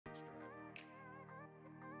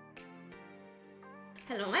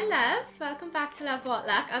Hello my loves, welcome back to Love What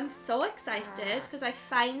Luck. I'm so excited because I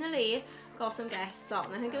finally got some guests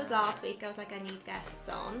on. I think it was last week I was like I need guests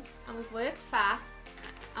on, and we've worked fast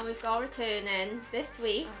and we've got returning this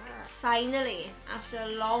week finally after a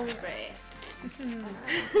long break.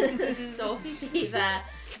 Sophie Beaver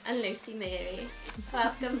and Lucy Mary.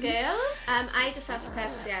 Welcome girls. I just have to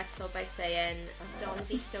preface the episode by saying Don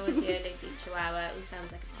Vito is here, Lucy's chihuahua who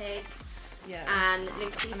sounds like a pig. Yeah. And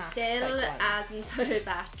Lucy still hasn't put her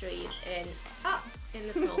batteries in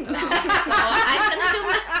the smoke alarm. So I'm gonna do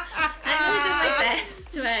my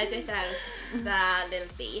best to edit out that little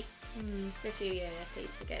beep. If you please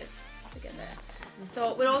forgive her.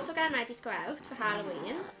 So we're also getting ready to go out for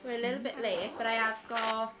Halloween. We're a little bit late, but I've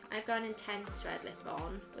got an intense red lip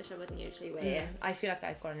on, which I wouldn't usually wear. I feel like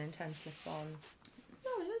I've got an intense lip on.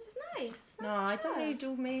 No, yours is nice. No, I don't really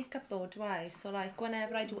do makeup though, do I? So like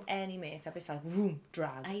whenever I do any makeup, it's like boom,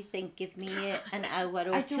 drag. I think give me an hour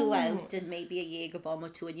or two out and maybe a Jaeger bomb or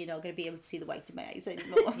two, and you're not going to be able to see the white in my eyes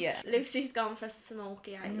anymore. Yeah. Lucy's gone for a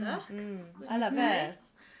smoky eye look. I love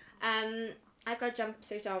it. I've got a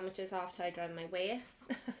jumpsuit on which is half tied around my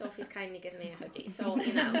waist. Sophie's kindly given me a hoodie, so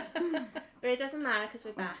you know. But it doesn't matter because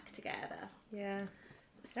we're back together. Yeah.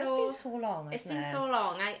 So It's been so long, It's been hasn't it? so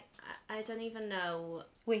long. I don't even know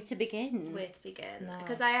Where to begin?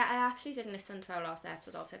 because No. I actually didn't listen to our last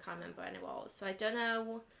episode. Also, I can't remember when it was, so I don't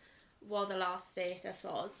know what the last status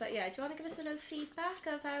was. But yeah, do you want to give us a little feedback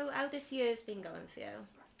of how this year's been going for you?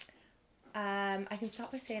 I can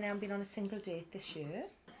start by saying I haven't been on a single date this year.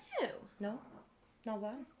 You? No, not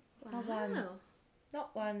one. Wow. Not one.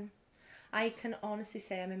 Not one. I can honestly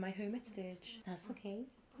say I'm in my hermit stage. That's okay.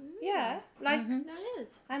 Yeah, like No, it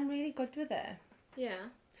is. I'm really good with it. Yeah.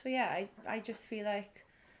 So yeah, I just feel like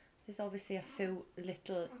there's obviously a few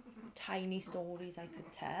little tiny stories I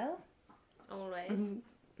could tell. Always.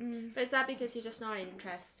 But is that because you're just not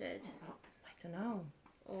interested? I don't know.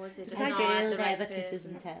 Or is it just I not Girl the right never kisses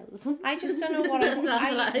person? and tells. I just don't know what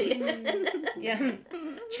yeah.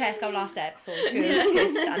 Check our last episode. Girls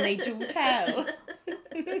kiss and they do tell.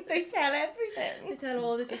 They tell They everything. tell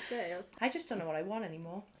all the details. I just don't know what I want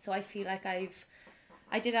anymore. So I feel like I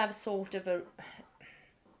did have sort of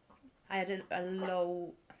I had a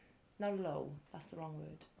low, not low, that's the wrong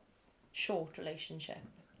word, short relationship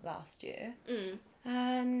last year.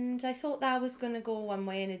 And I thought that was going to go one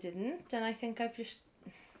way and it didn't. And I think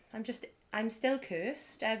I'm still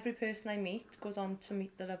cursed. Every person I meet goes on to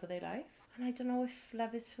meet the love of their life. And I don't know if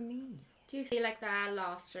love is for me. Do you feel like that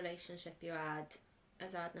last relationship you had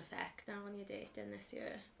has had an effect now on your dating this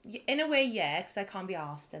year? In a way, yeah, because I can't be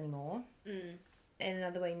asked anymore. In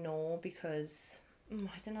another way, no, because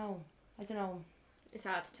I don't know. It's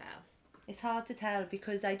hard to tell. It's hard to tell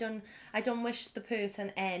because I don't wish the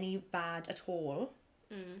person any bad at all.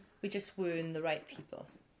 We just weren't the right people.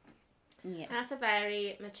 Yeah. That's a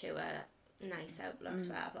very mature, nice outlook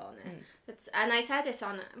to have on it. And I said this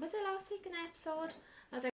on, was it last week an episode?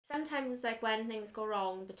 I was like, sometimes like when things go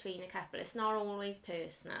wrong between a couple, it's not always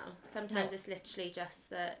personal. Sometimes it's literally just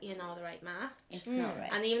that you're not the right match. It's not right.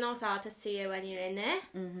 And even though it's hard to see it when you're in it,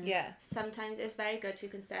 Yeah. sometimes it's very good if you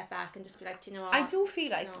can step back and just be like, do you know what? I do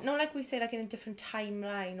feel like, not like we say like in a different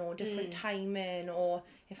timeline or different timing, or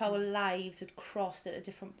if our lives had crossed at a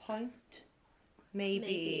different point.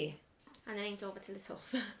 Maybe. And it ain't over till it's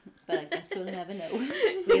over. But I guess we'll never know.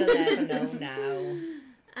 We'll never know now.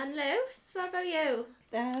 And Luce, what about you?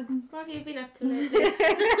 What have you been up to lately?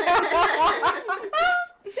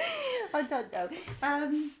 I don't know.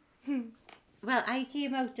 Well, I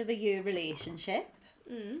came out of a year relationship.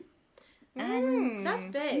 And That's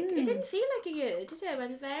big. It didn't feel like a year, did it? It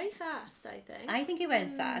went very fast, I think. I think it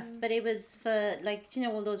went fast, but it was for, like, do you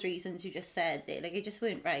know all those reasons you just said there? Like, it just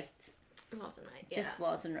weren't right. It wasn't right, Just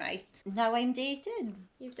wasn't right. Now I'm dating.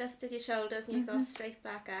 You've dusted your shoulders and you've gone straight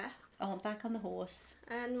back up. Oh, back on the horse.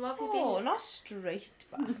 And what have you Oh, been... not straight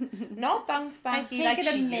back. Not bounce I've backy like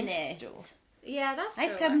taken she a minute. used to. Yeah, that's true,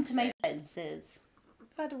 I've come to actually. my senses.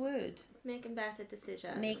 I've had a word. Making better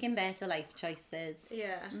decisions. Making better life choices.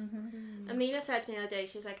 Yeah. Amelia said to me the other day,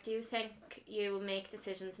 she was like, do you think you make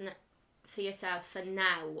decisions for yourself for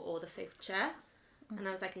now or the future? And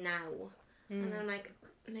I was like, now. And then I'm like,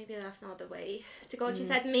 maybe that's not the way to go. And she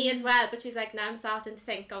said me as well, but she's like, now I'm starting to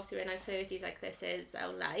think, obviously we're in our 30s, like this is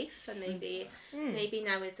our life, and maybe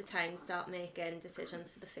now is the time to start making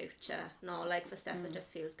decisions for the future, not like for stuff that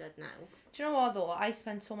just feels good now. Do you know what though? I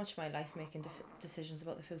spent so much of my life making decisions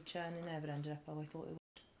about the future and it never ended up how I thought it would.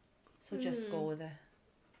 So just go with it.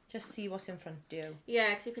 Just see what's in front of you. Yeah,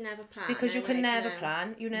 because you can never plan. Because you and, can like, never no.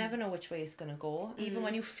 plan. You never know which way it's going to go. Even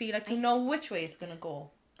when you feel like you know which way it's going to go.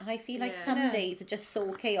 And I feel like Yeah. some days are just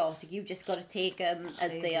so chaotic. You just got to take them as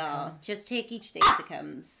Days they it are. comes. Just take each day as it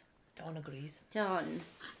comes. Dawn agrees. Done.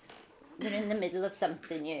 We're in the middle of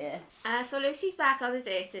something here. So Lucy's back on the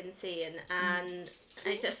dating scene, and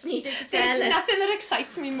I just needed to tell There's her. nothing that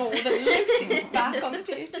excites me more than Lucy's back on the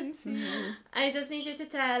dating scene. I just needed to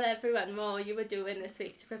tell everyone what you were doing this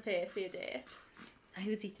week to prepare for your date. I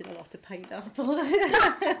was eating a lot of pineapple.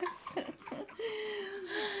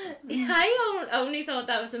 I only thought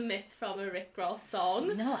that was a myth from a Rick Ross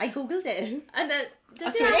song. No, I googled it. And then,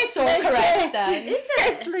 did So you it's so legit. correct then. Is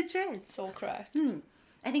It's it? legit. So correct.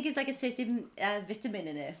 I think it's like a certain vitamin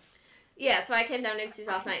in it. Yeah, so I came down Lucy's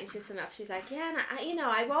last night and she was swimming up. She's like, yeah, and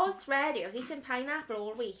I was ready. I was eating pineapple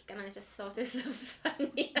all week and I just thought it was a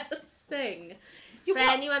funny thing. For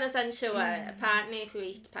anyone that's unsure, apparently if you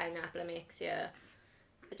eat pineapple it makes your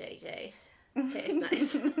JJ taste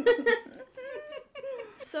nice.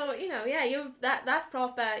 So, that's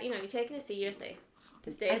proper, you're taking it seriously.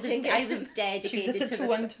 This dating I game. was dedicated She's at the to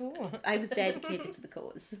 2-1-2. I was dedicated to the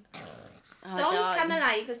cause. Oh, Dawn's darn. come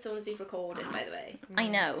alive as soon as we've recorded, by the way. I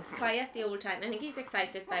know. Quiet the old time. I think he's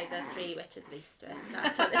excited by the 3 witches least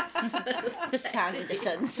sat on this. The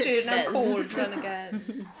Sanderson Stirring up sisters. cauldron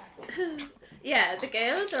again. Yeah, the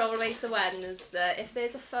girls are always the ones that if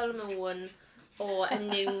there's a full moon or a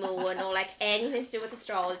new moon or like anything to do with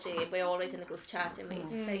astrology, we're always in the group chat and we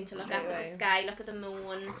say to look straight up at the away. sky, look at the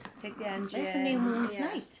moon. Take the NG. There's a new moon Yeah.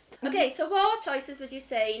 tonight. Okay, so what choices would you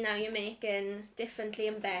say now you're making differently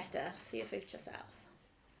and better for your future self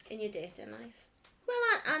in your dating life?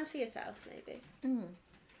 Well, and for yourself maybe.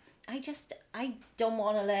 I don't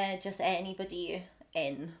want to let just anybody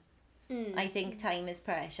in. I think time is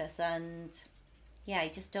precious and I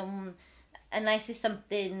just don't, unless it's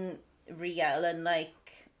something real and like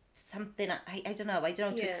something, I don't know how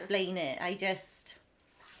to explain it. I just,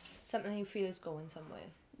 Something you feel is going somewhere.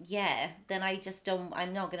 then I just don't,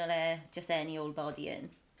 I'm not going to let just any old body in.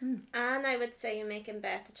 And I would say you're making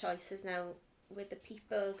better choices now with the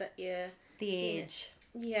people that you're... The age.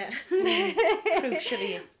 Yeah.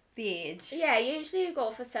 Crucially. The age. Yeah, usually you go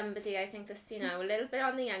for somebody, I think that's, a little bit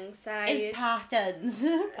on the young side. It's patterns.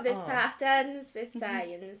 There's patterns, there's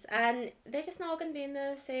signs, and they're just not going to be in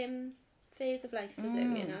the same phase of life as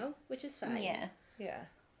you, which is fine. Yeah. Yeah.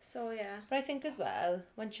 So, yeah. But I think as well,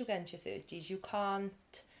 once you get into your 30s, you can't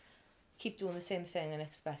keep doing the same thing and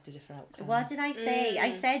expect a different outcome. What did I say?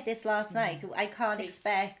 I said this last night. I can't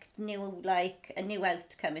expect a new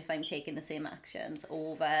outcome if I'm taking the same actions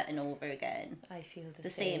over and over again. I feel the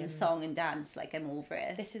Same song and dance, like I'm over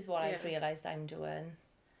it. This is what I've realised I'm doing.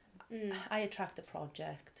 I attract a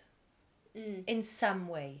project. In some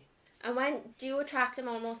way. And when do you attract them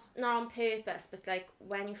almost, not on purpose, but like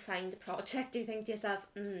when you find a project, do you think to yourself,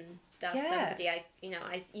 that's somebody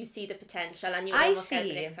you see the potential and you almost get a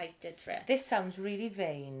bit excited for it? This sounds really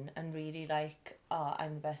vain and really like,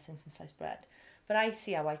 I'm the best thing since sliced bread. But I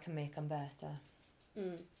see how I can make them better.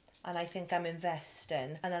 And I think I'm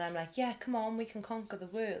investing. And then I'm like, yeah, come on, we can conquer the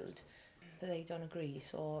world. But they don't agree,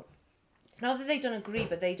 so... Not that they don't agree,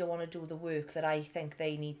 but they don't want to do the work that I think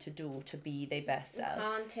they need to do to be their best self. You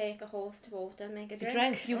can't take a horse to water and make a drink.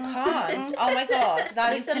 Drink, you can't. Oh my god,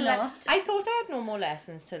 that is the cannot. I thought I had no more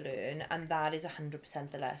lessons to learn, and that is 100%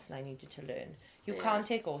 the lesson I needed to learn. You can't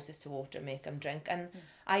take horses to water and make them drink, and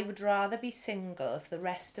I would rather be single for the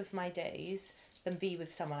rest of my days than be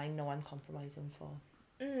with someone I know I'm compromising for.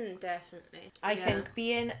 Definitely. I think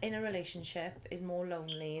being in a relationship is more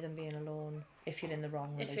lonely than being alone if you're in the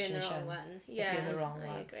wrong If relationship. you're in the wrong one. Yeah, If you're in the wrong I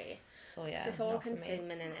one. agree. So yeah, It's all not for me.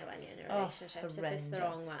 consuming in it when you're in a relationship. So if it's the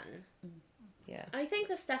wrong horrendous. one. Yeah. I think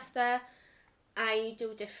the stuff that I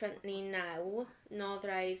do differently now, not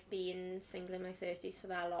that I've been single in my 30s for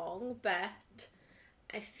that long, but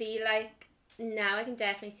I feel like now I can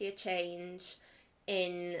definitely see a change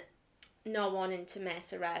in not wanting to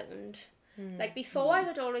mess around. Like before I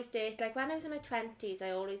would always date, like when I was in my 20s, I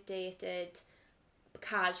always dated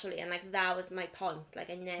casually and like that was my point. Like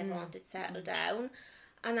I never wanted to settle down.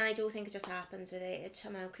 And then I do think it just happens with age,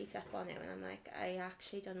 somehow creeps up on you and I'm like, I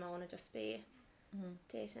actually don't want to just be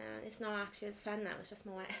dating now. It's not actually as fun now, it's just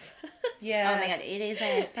more effort. Yeah. Oh my god, it is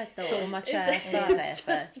effort though. So much Is effort. it? It is It's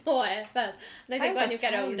effort. just more effort. And I think I've when got you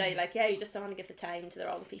get time. older, you're like, you just don't want to give the time to the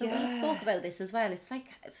wrong people. We spoke about this as well. It's like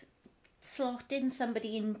slotting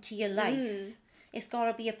somebody into your life it's got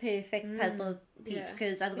to be a perfect puzzle piece,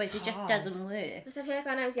 because otherwise it just doesn't work. Because I feel like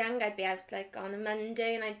when I was young, I'd be out like on a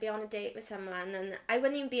Monday and I'd be on a date with someone, and I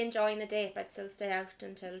wouldn't even be enjoying the date, but I'd still stay out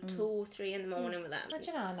until 2 or 3 in the morning with them.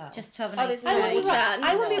 Imagine I know. Just to have a nice there's no chance.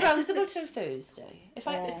 I would be rousable till Thursday. If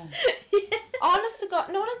I, honest to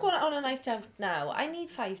God, no, like going on a night out now. I need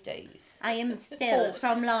 5 days. I am still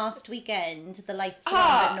from last weekend. The lights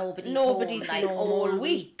are on, but nobody's been home, all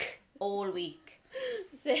week. All week.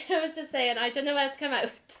 So I was just saying, I don't know where to come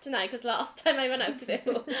out tonight, because last time I went out with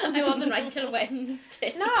you, I wasn't right till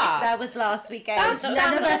Wednesday. Nah. That was last weekend.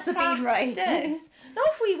 None of us have been right. No,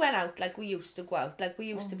 if we went out like we used to go out, like we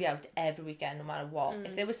used to be out every weekend, no matter what.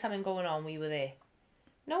 If there was something going on, we were there.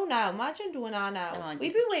 No, now, imagine doing that now. Oh,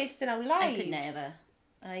 We'd be wasting our lives.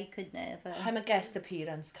 I could never. I'm a guest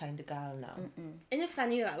appearance kind of gal now. Isn't it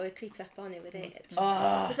funny that it creeps up on you with age?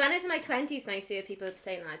 Oh. Because when I was in my 20s and I used to hear people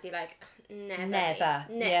saying that, I'd be like, never. Never.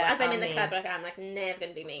 Yeah, as I'm in the club, like, I'm like, never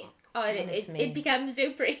going to be me. Oh, it becomes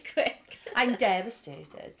you pretty quick. I'm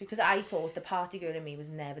devastated because I thought the party girl in me was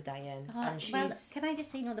never dying. And she's... Well, can I just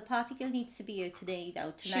say, no, the party girl needs to be here today,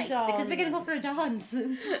 now, tonight, She's because we're going to go for a dance.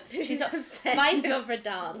 She's obsessed to go for a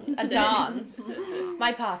dance. A dance.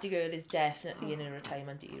 My party girl is definitely in a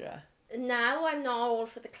retirement era. Now I'm not all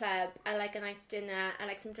for the club. I like a nice dinner. I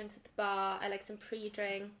like some drinks at the bar. I like some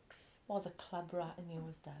pre-drinks. Oh, the club rat in you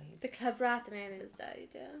has died. The club rat in me has died,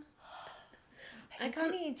 yeah. I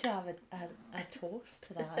can't need to have a toast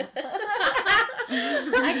to that.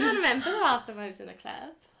 I can't remember the last time I was in a club.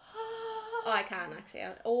 Oh, I can actually.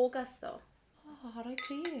 August though. Oh,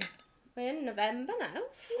 R.I.P. We're in November now.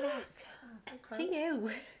 Fuck. To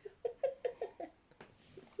you.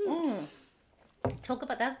 Talk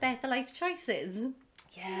about that's better life choices.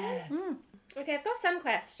 Yes. Okay, I've got some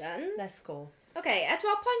questions. Let's go. Okay, at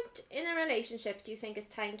what point in a relationship do you think it's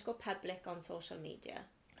time to go public on social media?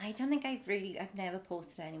 I don't think I've never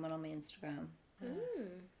posted anyone on my Instagram.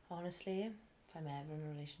 Honestly, if I'm ever in a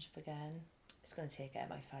relationship again, it's going to take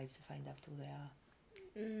MI5 to find out who they are.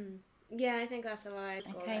 Yeah, I think that's how I'd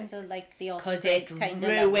go. I kind of like the because it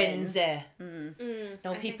ruins it.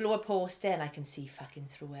 No, people who are posting, I can see fucking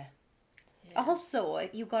through it. Yeah. Also,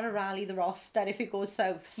 you got to rally the roster if it goes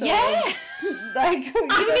south. So, yeah! Like, you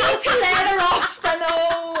need to let the roster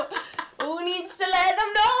know! Who needs to let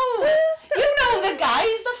them know? You know the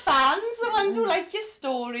guys, the fans, the ones who like your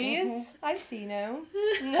stories. I've seen them.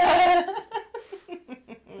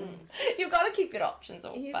 You've got to keep your options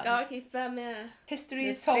open. You've got to keep them, yeah. History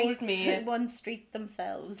has told me. One street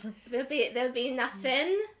themselves. There'll be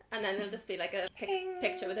nothing, and then there'll just be like a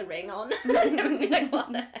picture with a ring on. And it'll be like,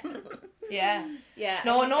 what the hell? Yeah. Yeah.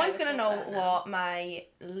 No one's going to know what my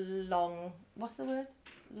what's the word?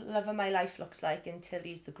 Love of my life looks like until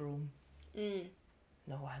he's the groom.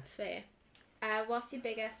 No one. Fair. What's your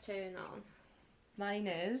biggest turn on? Mine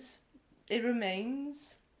is, it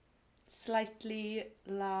remains slightly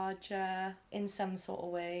larger in some sort of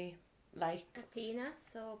way, like a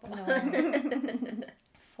penis or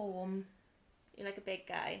form. You're like a big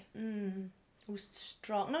guy. Who's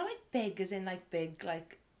strong? Not like big as in like big,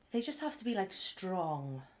 like they just have to be like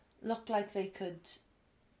strong. Look like they could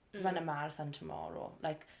run a marathon tomorrow.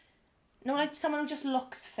 Like like someone who just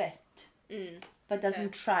looks fit. But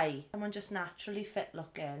doesn't try. Someone just naturally fit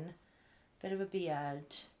looking, bit of a beard,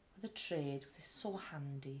 with a trade, because it's so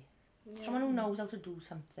handy. Yeah. Someone who knows how to do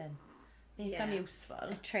something. Make them useful.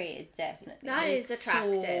 A trade, definitely. That is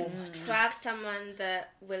attractive. To have someone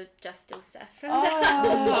that will just do stuff from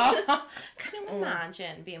Can you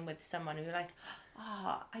imagine being with someone who you're like,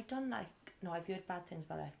 I don't like... No, I've heard bad things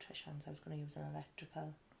about electricians. I was going to use an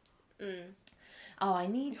electrical. I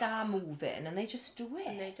need that moving, and they just do it.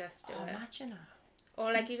 And they just do it. Imagine that.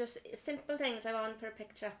 Or like you just, simple things, I want to put a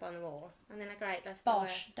picture up on the wall. And they're like, right, let's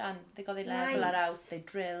Bosh, do it. done. They got their leveler out, they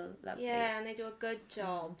drill, lovely. Yeah, and they do a good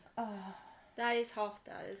job. That is hot,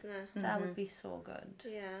 that, isn't it? That would be so good.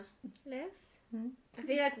 Yeah. Liz? I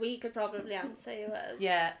feel like we could probably answer yours.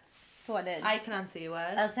 Yeah. What is? I can answer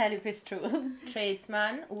yours. I'll tell you if it's true.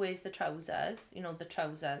 Tradesman who wears the trousers,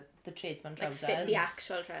 the tradesman trousers. Like fit the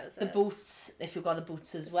actual trousers. The boots, if you've got the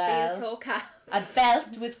boots as well. Steel toe caps. A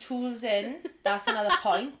belt with tools in, that's another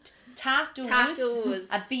point. Tattoos.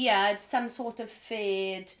 A beard, some sort of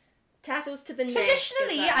fade. Tattoos to the neck.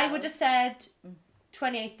 Traditionally, I would have said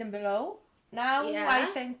 28 and below. Now, I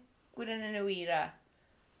think we're in a new era.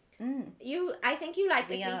 I think you like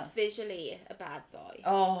at least visually a bad boy.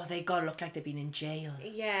 Oh, they gotta look like they've been in jail.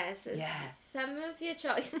 Yes, some of your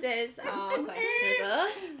choices are questionable.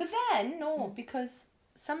 But then, no, because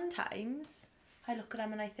sometimes I look at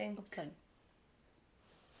them and I think,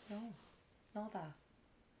 no, not that.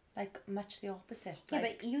 like much the opposite. Yeah,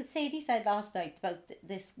 Like, but Sadie said last night about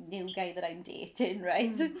this new guy that I'm dating,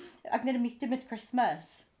 right? I'm going to meet him at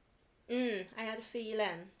Christmas. I had a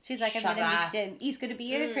feeling. She's like, I'm Shut going to up. meet him. He's going to be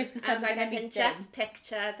here at Christmas. I was like, I going to can meet him. just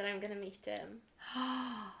picture that I'm going to meet him.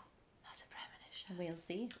 that's a premonition. We'll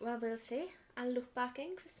see. Well, we'll see. I'll look back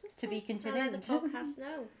in Christmas To be time. I'll let continued. the podcast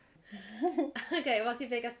know. Okay, what's your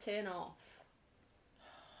biggest turn off?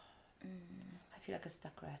 I feel like a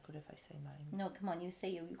stuck record if I say mine. No, come on, you say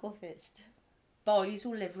you go first. Boys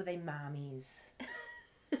who live with their mammies.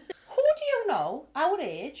 Who do you know, our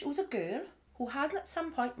age, who's a girl, who hasn't at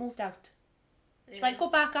some point moved out? She might go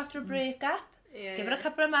back after a breakup. Yeah, Give her a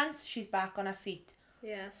couple of months, she's back on her feet.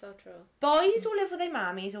 Yeah, so true. Boys who live with their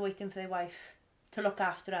mammies are waiting for their wife to look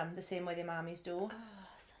after them the same way their mammies do.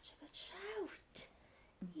 Oh, such a good shout.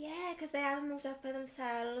 Yeah, because they haven't moved out by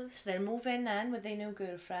themselves. So they'll move in then with their new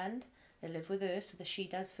girlfriend. They live with her so that she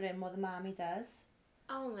does for him what the mammy does.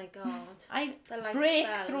 Oh my god. I The life break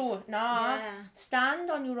spell. through. Nah, Yeah. stand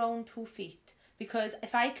on your own 2 feet. Because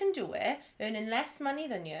if I can do it, earning less money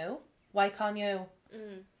than you, why can't you?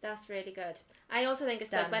 That's really good. I also think it's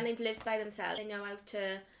Done. good when they've lived by themselves. They know how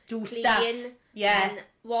to Do clean stuff. Yeah. and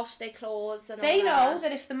wash their clothes and They all know that.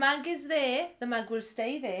 that if the mug is there, the mug will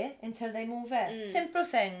stay there until they move in. Simple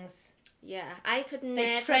things. Yeah, I could They're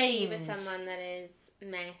never be with trained. someone that is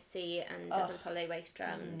messy and doesn't pull their weight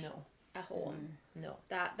around No. a home. No.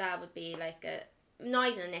 That would be like a not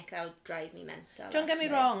even a nick. That would drive me mental. Don't get me actually.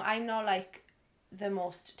 wrong, I'm not like the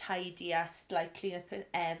most tidiest, like cleanest person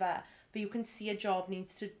ever. But you can see a job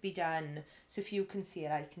needs to be done. So if you can see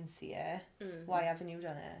it, I can see it. Why haven't you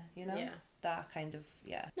done it? You know? Yeah. That kind of,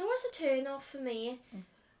 yeah. No, what's a turn off for me?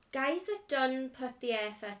 Guys that don't put the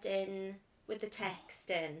effort in with the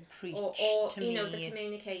texting Preach or to you know me, the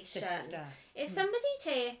communication. sister. If somebody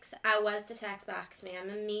takes hours to text back to me, I'm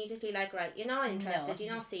immediately like, right, you're not interested, No.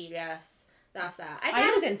 you're not serious. That's that.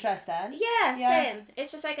 I was interested. Yeah, Yeah. same.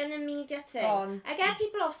 It's just like an immediate thing. On. I get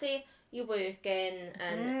people obviously you're working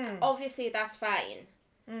and obviously that's fine.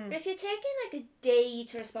 But if you're taking like a day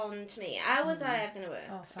to respond to me, how is that ever gonna work?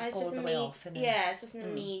 Oh, fuck, It's all just the way off, innit? yeah, it's just an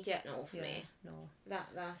immediate no for me. No.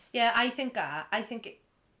 That's Yeah, I think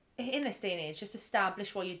in this day and age, just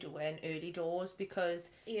establish what you're doing early doors,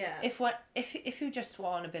 because yeah. if you just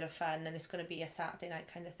want a bit of fun and it's going to be a Saturday night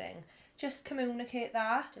kind of thing, just communicate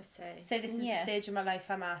that. Just say This is the stage of my life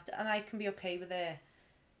I'm at, and I can be okay with it.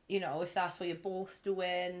 You know, if that's what you're both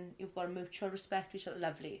doing, you've got a mutual respect for each other,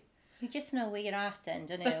 lovely. You just know where you're at, and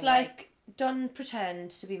don't But know. like, don't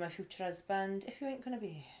pretend to be my future husband if you ain't gonna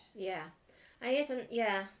be. yeah. I didn't.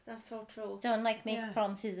 Yeah, that's so true. Don't like make Yeah.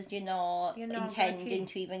 promises that you're not You're not gonna intending keep.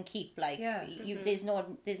 to even keep. Like Yeah. there's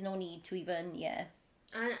no need to even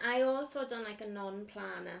And I also don't like a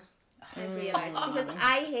non-planner. I've realised because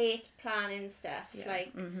I hate planning stuff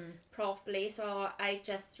like properly. So I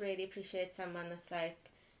just really appreciate someone that's like,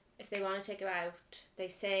 if they want to take it out, they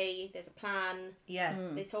say there's a plan. Yeah.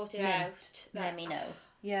 They sort it out. let me know.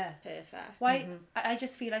 Yeah. Perfect. Why? I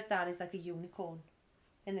just feel like that is like a unicorn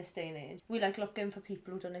in this day and age. We like looking for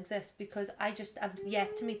people who don't exist, because I've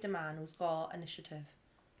yet to meet a man who's got initiative.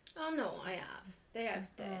 Oh no, I have. They're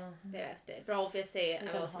out there. They're out there. But obviously,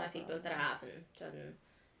 I also have people that haven't. And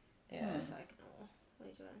it's just like, no, what are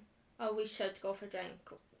you doing? Oh, we should go for a drink.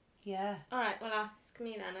 Yeah. All right, well, ask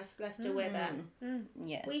me then. Let's do it then.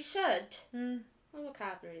 Yeah. We should. What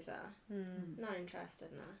vocabulary is that? Not interested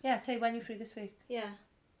in that. Yeah, say when you're free this week. Yeah.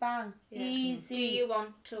 Bang. Yeah. Easy. Do you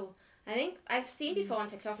want to? I think I've seen before on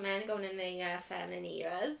TikTok men going in their feminine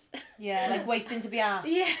eras. Yeah, like waiting to be asked.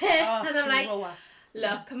 Yeah. Oh, And I'm like, grow up.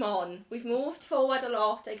 look, come on. We've moved forward a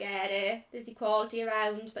lot. I get it. There's equality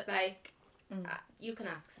around, but like, you can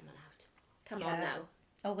ask someone out. Come on Yeah.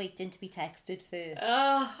 now. Or waiting to be texted first.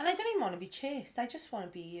 Oh. And I don't even want to be chased. I just want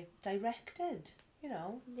to be directed. You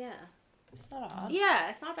know, Yeah. it's not hard. Yeah,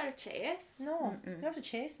 it's not about a chase. No, you don't have to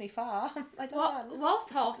chase me far. I don't want.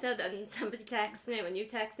 What's hotter than somebody texting you and you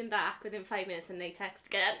text him back within 5 minutes and they text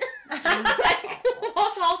again? Like,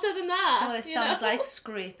 what's hotter than that? So this you sounds know? like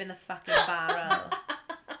scraping the fucking barrel.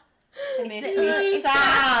 It makes little- me it's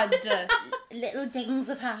sad. Little dings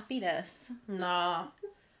of happiness. Nah.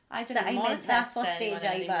 I don't That even I want meant to that's text what anyone stage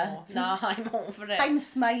I'm anymore. at. Nah, I'm over it. I'm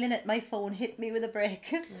smiling at my phone, hit me with a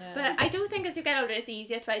brick. But I do think as you get older, it's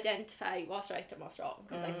easier to identify what's right and what's wrong.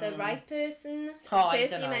 Because like the right person, Oh, the I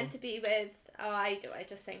person dunno. you're meant to be with, I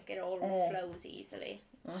just think it all flows easily.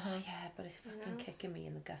 Yeah, but it's fucking kicking me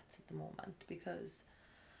in the guts at the moment, because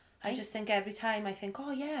I just think every time I think,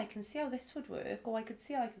 oh yeah, I can see how this would work, or I could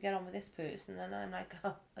see how I could get on with this person, and then I'm like,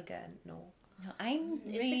 oh, again, no. No, I'm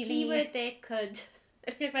It's really... the key word they could.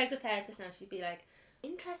 If I was a therapist now, she'd be like,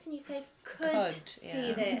 Interesting you say could see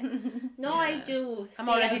yeah. this. No, I do. I'm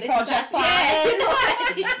see already how this project is yeah, you're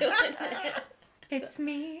already doing it. It's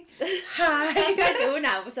me. Hi. That's what I do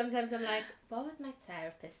now, but sometimes I'm like, what would my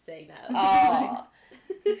therapist say now? Oh,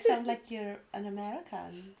 you sound like you're an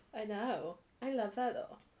American. I know. I love her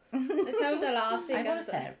though. I told her last week, I'm a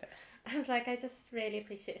therapist. I was like, I just really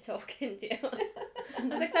appreciate talking to you. I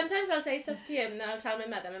was like, sometimes I'll say stuff to you and then I'll tell my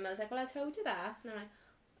mother. My mother's like, well, I told you that. And I'm like,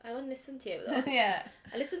 I wouldn't listen to you though. Yeah.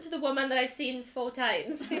 I listen to the woman that I've seen 4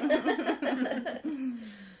 times.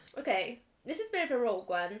 Okay, this is a bit of a rogue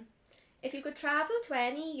one. If you could travel to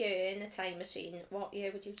any year in a time machine, what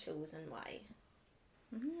year would you choose and why?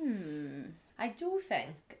 I do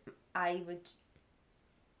think I would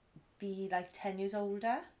be like 10 years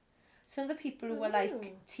older. Some of the people who were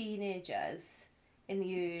like teenagers in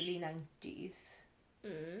the early 90s,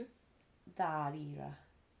 that era.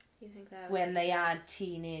 You think that When they had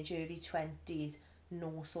teenage, early 20s,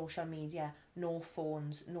 no social media, no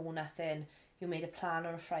phones, no nothing. You made a plan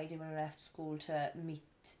on a Friday when you left school to meet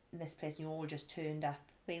in this place and you all just turned up.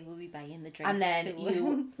 Where were we buying the drink And then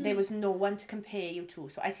to? there was no one to compare you to.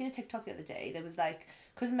 So I seen a TikTok the other day. There was like,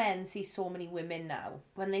 because men see so many women now,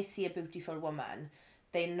 when they see a beautiful woman,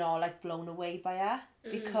 they're not like blown away by her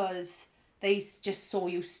because they just so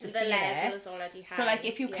used to the seeing level it. is already high. So like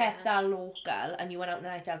if you kept that local and you went out on a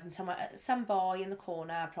night out and some boy in the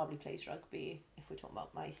corner probably plays rugby, if we're talking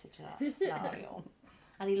about my scenario.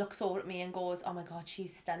 And he looks over at me and goes, oh my God,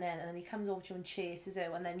 she's stunning. And then he comes over to you and chases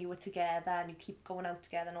her. And then you were together and you keep going out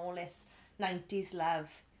together and all this 90s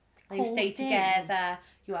love. And you stay together,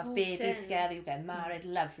 you have babies together, you get married,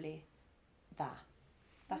 lovely.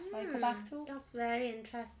 That's what I go back to. That's very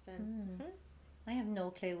interesting. I have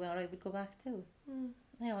no clue where I would go back to.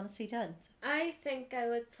 I honestly don't. I think I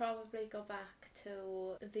would probably go back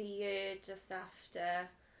to the year just after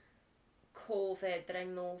COVID that I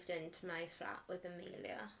moved into my flat with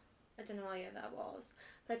Amelia. I don't know what year that was,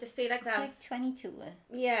 but I just feel like that was like 22.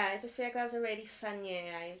 Yeah, I just feel like that was a really fun year.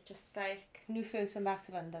 I was just like When you first went back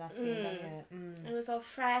to London after being down here. it was all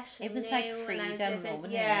fresh and It was new, like and I was freedom, living, though,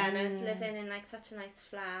 wasn't yeah, it? and I was living in like such a nice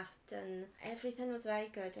flat and everything was very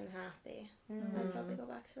good and happy. I'd probably go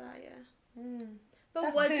back to that year. But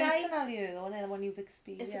That's would personal year though, isn't it? The one you've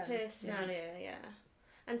experienced. It's a personal year, yeah.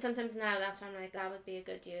 And sometimes now that's when I'm like, that would be a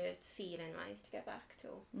good year feeling wise to get back to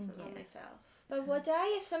for myself. But would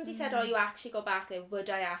I, if somebody said, oh, you actually go back there, would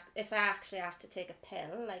I, if I actually had to take a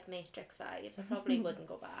pill, like Matrix vibes, I probably wouldn't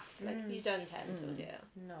go back. Like, you don't tend to, do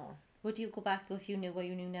you? No. Would you go back though if you knew what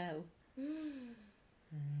you knew now?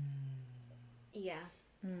 Yeah.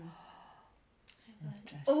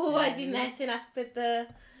 Oh, I'd be messing up with the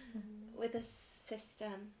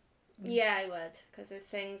system. Yeah, I would, because there's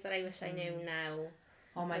things that I wish I knew now.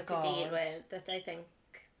 Oh my how God. to deal with that I think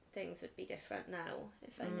things would be different now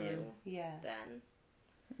if I knew then.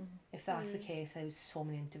 If that's the case, there was so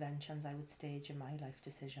many interventions I would stage in my life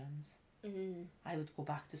decisions. I would go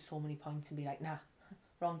back to so many points and be like, nah,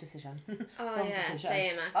 wrong decision. Oh wrong yeah, decision.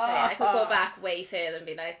 same actually. I could go back way further and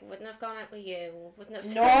be like, wouldn't have gone out with you, wouldn't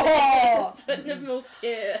have No! done this, wouldn't have moved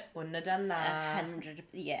here. Wouldn't have done that.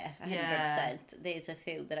 100%. There's a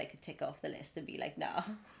few that I could tick off the list and be like, no,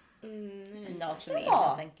 not for me, No,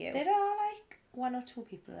 no, thank you. There are like 1 or 2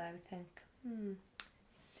 people that I would think,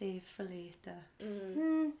 save for later.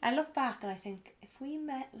 I look back and I think, if we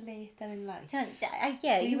met later in life,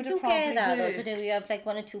 Yeah, we you would do have get probably that though, worked. don't you? You have like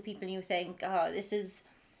 1 or 2 people and you think, oh, this is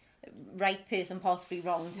right person, possibly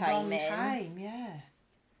wrong time. wrong time, yeah.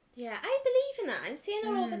 Yeah, I believe in that. I'm seeing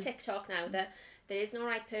all over TikTok now that there is no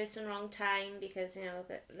right person, wrong time, because you know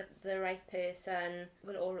the right person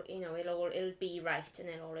will all it'll be right and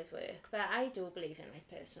it'll always work. But I do believe in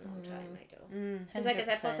right person, wrong time. I do. Because like I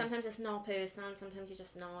said, well, sometimes it's not personal, and sometimes you're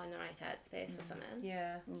just not in the right headspace or something.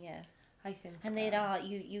 Yeah, I think. And there are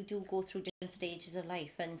you do go through different stages of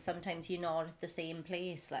life, and sometimes you're not at the same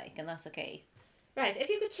place, like, and that's okay. Right, if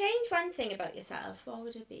you could change one thing about yourself, what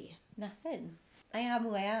would it be? Nothing. I am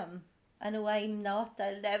who I am. And who I'm not,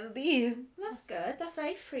 I'll never be. That's good. That's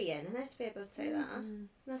very freeing, isn't it, to be able to say that?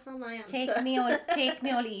 That's not my answer. Take me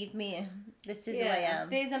or leave me. This is who I am.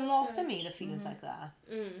 There's a lot of me that feels like that.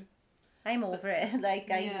 I'm over it.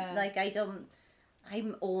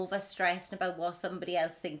 I'm over stressed about what somebody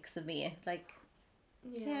else thinks of me. Like,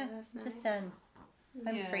 that's nice. just done.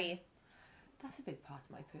 I'm free. That's a big part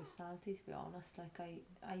of my personality, to be honest. Like,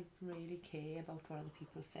 I really care about what other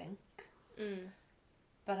people think.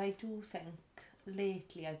 But I do think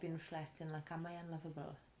lately I've been reflecting, like, am I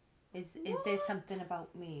unlovable? Is there something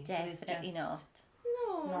about me that is Definitely just not.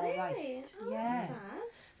 No, not really? right? Oh, Yeah. that's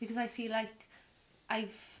sad. Because I feel like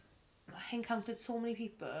I've encountered so many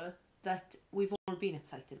people that we've all been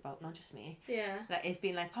excited about, not just me. Yeah. Like, it's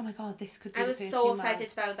been like, oh my god, this could be I the was person so you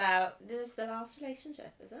excited about that. This was the last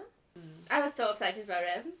relationship, is it? I was so excited about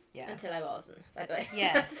him. Yeah. Until I wasn't, by the way.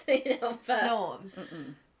 Yeah. So, you know, but, No.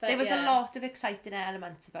 but There was yeah. a lot of exciting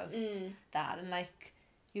elements about that, and like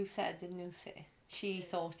you said, didn't you say? She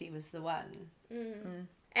thought he was the one.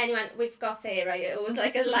 Anyway, we've got Sarah. It was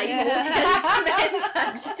like a live audience,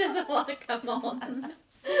 but she doesn't want to come on.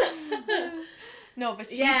 No, but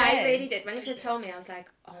she Yeah, did. I really did. When you first told me, I was like,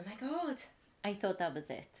 oh my god. I thought that was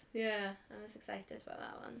it. Yeah, I was excited about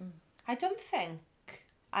that one. I don't think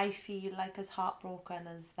I feel like as heartbroken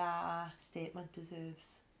as that statement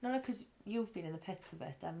deserves. No, because you've been in the pits a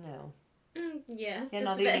bit, haven't you? Yes, Yeah, just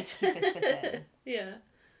no, a they need bit. to keep it spitting. Yeah.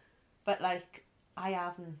 But like, I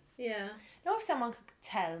haven't. Yeah. No, if someone could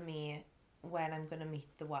tell me when I'm going to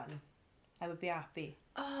meet the one, I would be happy.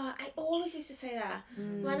 Oh, I always used to say that.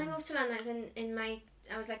 When I moved to London, I was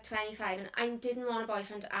I was like 25 and I didn't want a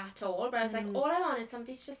boyfriend at all, but I was like, all I want is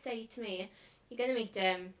somebody to just say to me, you're going to meet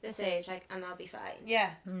him this age, like, and I'll be fine. Yeah.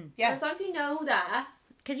 And Yeah. as long as you know that.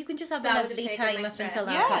 Because you can just have a That would have lovely taken time my up stress. until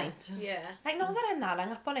that Yeah. point. Yeah. Like, not that I'm that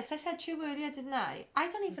hung up on it, 'cause I said to you earlier, didn't I? I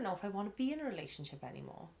don't even know if I want to be in a relationship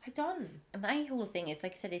anymore. I don't. My whole thing is,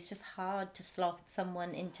 like I said, it's just hard to slot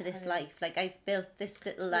someone into this life. Like, I've built this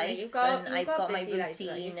little life, you've and I've got my busy lives,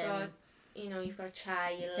 routine. you've got, you know, you've got a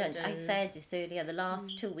child. I said this earlier, the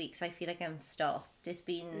last 2 weeks, I feel like I'm stopped. It's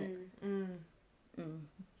been...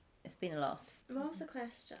 It's been a lot. What was the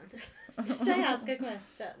question? Did I ask a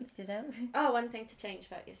question? Did I? Oh, one thing to change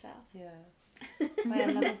about yourself. Yeah. My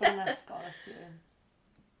unlovableness got us here.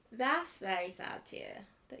 That's very sad to you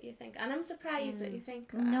that you think, and I'm surprised that you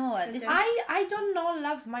think that. No, 'cause this it's- I don't not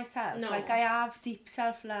love myself. No. Like, I have deep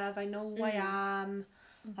self-love. I know who I am.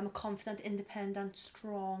 I'm a confident, independent,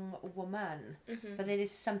 strong woman. But there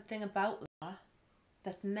is something about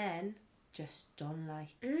that men just don't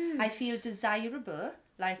like. I feel desirable.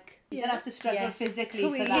 Like, you don't have to struggle Yes. physically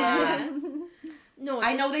Queen. for that. No,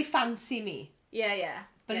 I know they fancy me. Yeah.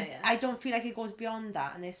 But yeah. I don't feel like it goes beyond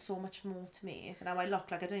that, and there's so much more to me than how I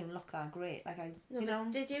look. Like, I don't even look that great. Like, you know.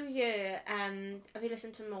 Did you hear? Have you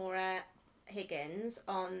listened to Maura Higgins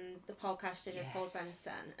on the podcast she did with Paul Yes.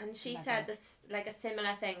 Benson? And she Love said it. this, like a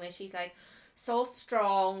similar thing where she's like so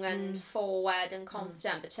strong and forward and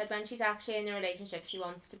confident, but she said when she's actually in a relationship, she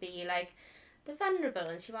wants to be like the vulnerable,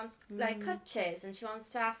 and she wants like coaches, and she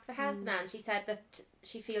wants to ask for help now. And she said that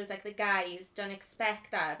she feels like the guys don't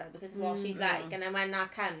expect that of her because of what she's like, and then when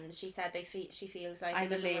that comes, she said she feels like I it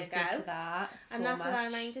doesn't related work out. to that so And that's much. what that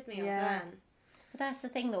reminded me of Yeah. then. But that's the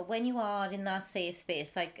thing, though. When you are in that safe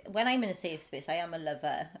space, like, when I'm in a safe space, I am a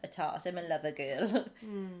lover at heart. I'm a lover girl.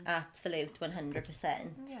 Absolute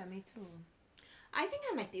 100%. Yeah, me too. I think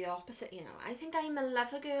I might be the opposite, you know. I think I'm a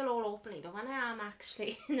lover girl all openly, but when I am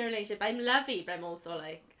actually in a relationship, I'm lovey, but I'm also,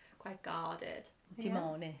 like, quite guarded.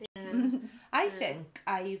 Demonic. I think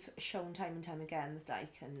I've shown time and time again that I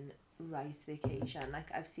can rise to the occasion.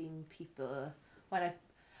 Like, I've seen people when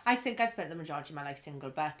I think I've spent the majority of my life single,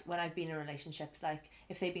 but when I've been in relationships, like,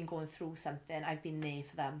 if they've been going through something, I've been there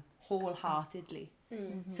for them wholeheartedly,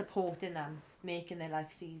 supporting them, making their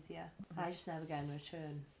lives easier. And I just never get in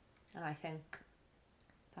return. And I think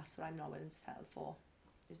that's what I'm not willing to settle for,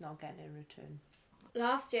 is not getting in return.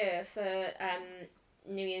 Last year for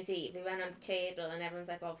New Year's Eve, we went on the table and everyone's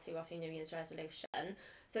like, obviously, what's your New Year's resolution?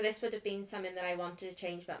 So this would have been something that I wanted to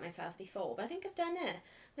change about myself before, but I think I've done it.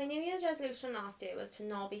 My New Year's resolution last year was to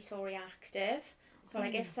not be so reactive. So,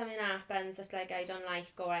 like, if something happens that, like, I don't like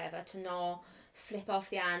or whatever, to not flip off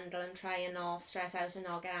the handle and try and not stress out and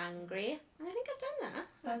not get angry. And I think I've done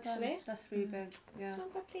that, actually. That's really big, yeah. So I'm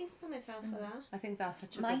quite pleased with myself for that. I think that's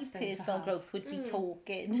such a My good thing to personal have. growth would be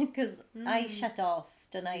talking, because I shut off,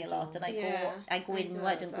 don't I, a lot, and I Yeah, go I do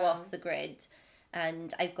inward as and go well. off the grid,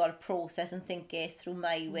 and I've got to process and think it through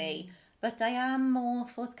my way. But I am more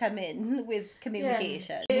forthcoming with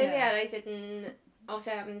communication. Earlier, I didn't.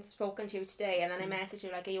 Obviously, I haven't spoken to you today, and then I messaged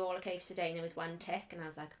you like, "Are you all okay for today?" And there was one tick, and I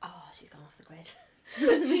was like, "Oh, she's gone off the grid.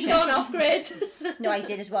 She's gone off grid." No, I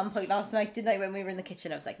did at one point last night, didn't I? When we were in the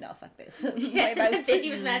kitchen, I was like, "No, fuck this." I'm out.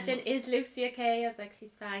 Diddy was messaging, "Is Lucy okay?" I was like,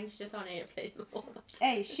 "She's fine. She's just on airplane mode."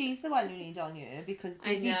 Hey, she's the one who needs on you, because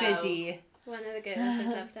I Biddy know. Biddy, One of the girls is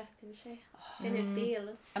loved up, isn't she? She in her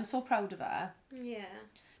feels. I'm so proud of her, Yeah.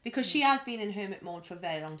 because she has been in hermit mode for a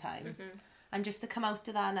very long time. And just to come out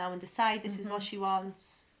to that now and decide this is what she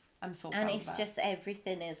wants, I'm so proud And of it's her. just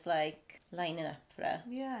everything is like lining up for her.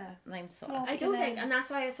 Yeah. And I'm so So- happy. I do think, and that's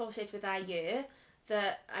why I associate with that year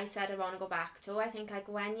that I said I want to go back to. I think, like,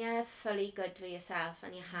 when you're fully good with yourself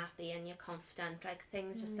and you're happy and you're confident, like,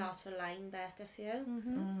 things just start to align better for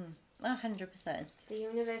you. 100%. The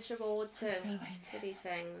universe rewards her for these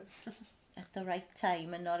things. At the right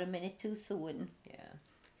time and not a minute too soon. Yeah.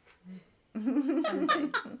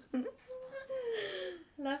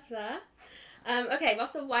 Love that. Okay,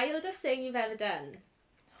 what's the wildest thing you've ever done?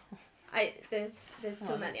 There's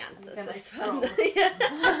too many answers for this one.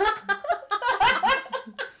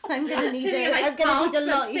 I'm gonna need a lawyer.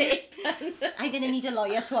 I'm gonna need a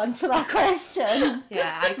lawyer to answer that question.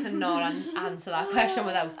 Yeah, I cannot answer that question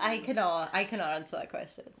without. I cannot answer that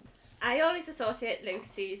question. I always associate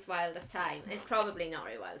Lucy's wildest time. It's probably not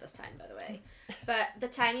her wildest time, by the way. But the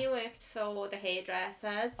time you worked for the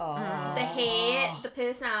hairdressers, the hair, the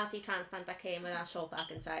personality transplant that came with our short back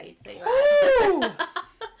and sides that you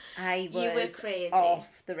had. You were crazy.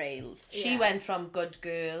 Off the rails. She went from good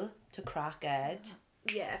girl to crackhead.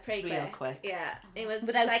 Yeah, pretty real quick. Yeah, it was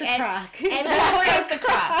without just like the crack. Without the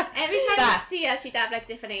crack. Every time I'd see her, she'd have like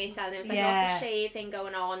different hairstyles. There was like lots of shaving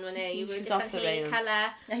going on when you were a different hair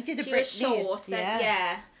colour. I did a She was short.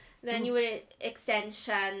 Yeah. Then you were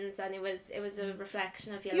extensions, and it was a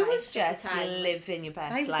reflection of your life. You was just living your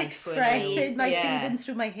best life. I was expressing my feelings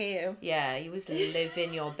through my hair. Yeah, you was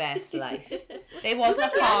living your best life. There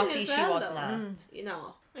wasn't a party she wasn't at. You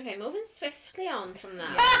know. Okay, moving swiftly on from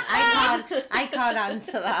that. Yeah, I can't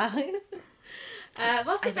answer that.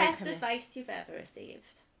 What's the best advice you've ever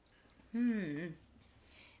received?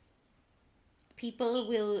 People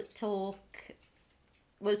will talk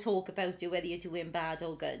about you whether you're doing bad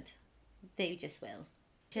or good. They just will.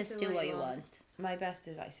 Just do what you want. My best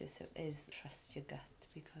advice is trust your gut,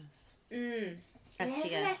 because Never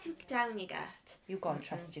let him down your gut. You've got to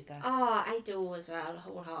trust your gut. Oh, I do as well,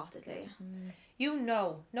 wholeheartedly. You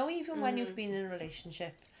know even when you've been in a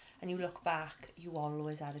relationship and you look back, you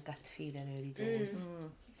always had a gut feeling early doors.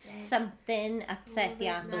 Something upset the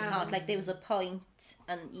apple cart. Like there was a point,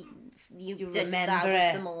 and you just remember that it.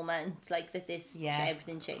 was the moment, like that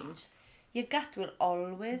everything changed. Your gut will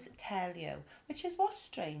always tell you, which is what's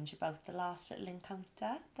strange about the last little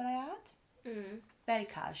encounter that I had. Very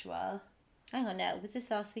casual. Hang on now, was this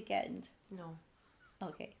last weekend? No.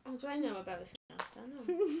 Okay. Oh, do I know about this? I don't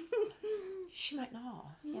know. She might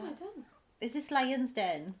not. No, I don't. Is this Lion's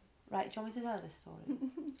Den? Right, do you want me to tell this story?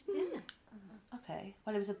 Yeah. Okay.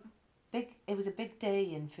 Well, it was a big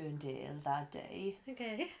day in Ferndale that day.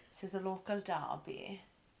 Okay. So it was a local derby.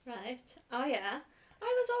 Right. Oh yeah. I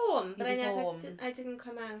was home, but I didn't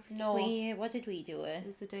come out. No. What did we do? It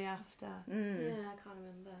was the day after. Yeah, I can't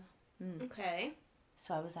remember. Okay.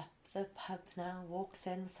 So I was at the pub now, walks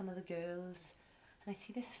in with some of the girls, and I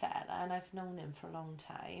see this fella, and I've known him for a long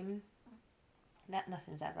time.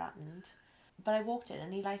 Nothing's ever happened. But I walked in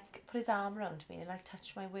and he like put his arm around me and like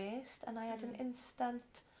touched my waist, and I had an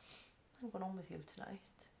instant, I'm going on with you tonight.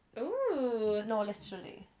 Ooh. No,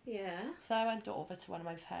 literally. Yeah. So I went over to one of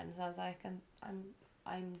my friends and I was like, I'm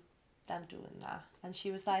done doing that. And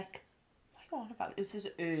she was like, what are you on about? This is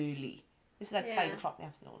early. This is like 5 o'clock in the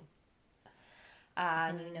afternoon.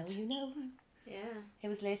 And you know. Yeah. It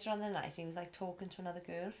was later on in the night and he was like talking to another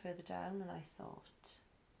girl further down, and I thought,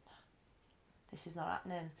 this is not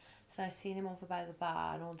happening. So I seen him over by the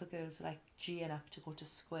bar and all the girls were like geeing up to go to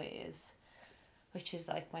Squares, which is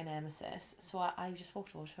like my nemesis. So I just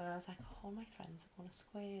walked over to him and I was like, all my friends are going to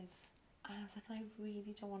Squares. And I was like, I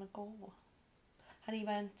really don't want to go. And he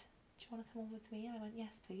went, do you want to come on with me? And I went,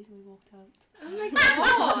 yes please, and we walked out. Oh my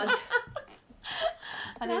god.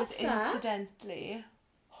 And it was incidentally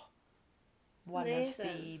one of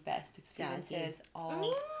the best experiences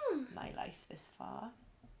of my life this far.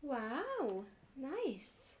 Wow.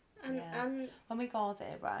 Nice. And when we got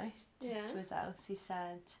there, right, Yeah. to his house, he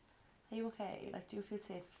said, are you okay? Like, do you feel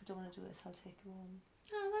safe? If we don't want to do this, I'll take you home.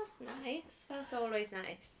 Oh, that's nice. That's always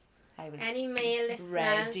nice. I was Any male listeners,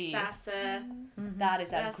 ready. that's a... That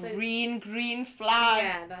is That's a a- green flag.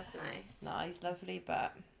 Yeah, that's nice. No, he's lovely,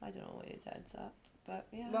 but I don't know where his head's at. But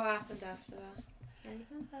yeah. What happened after that?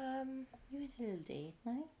 Anything? You had a little date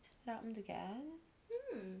night. It happened again.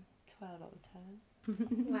 12 out of 10.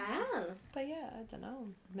 Wow. But yeah, I don't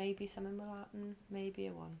know. Maybe something will happen. Maybe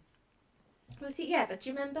it won't. Well, see, yeah, but do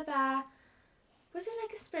you remember that... Was it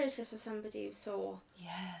like a spiritist or somebody you saw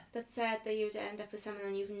Yeah. that said that you'd end up with someone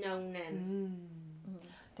and you've known him?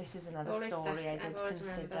 This is another Always story I I've did always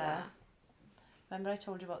remembered consider. that. Remember I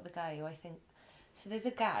told you about the guy who I think... So there's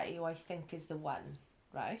a guy who I think is the one,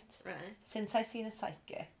 right? Right. Since I seen a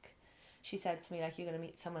psychic, she said to me, like, you're going to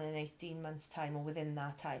meet someone in 18 months' time or within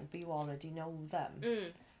that time, but you already know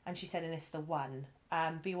them. And she said, and it's the one.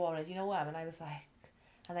 But you already know them. And I was like...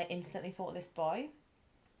 And I instantly thought of this boy.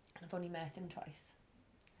 And I've only met him twice.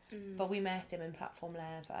 But we met him in Platform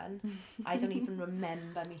 11. I don't even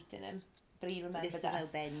remember meeting him. but he remembered This was us. our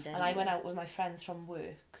bend, And I went out with my friends from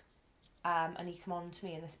work, and he came on to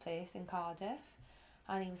me in this place in Cardiff,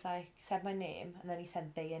 and he was like, said my name, and then he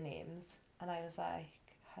said their names, and I was like,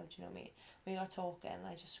 how do you know me? We got talking, and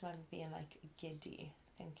I just remember being like giddy,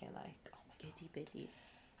 thinking like, oh my God. Giddy biddy.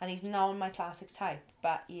 And he's not my classic type,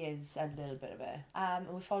 but he is a little bit of it. And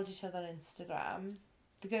we followed each other on Instagram.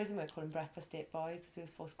 The girls in work called him Breakfast Date Boy, because we were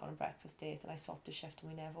supposed to go on a breakfast date, and I swapped a shift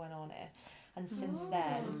and we never went on it. And since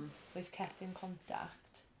then, we've kept in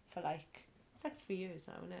contact for like, it's like 3 years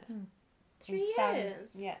now, isn't it? 3 years?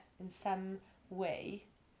 Yeah, in some way,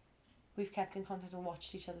 we've kept in contact and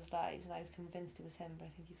watched each other's lives, and I was convinced it was him, but I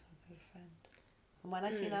think he's got a girlfriend. And when I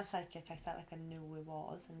seen that psychic, I felt like I knew who it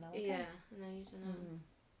was, and now I don't. Yeah, no, you don't know.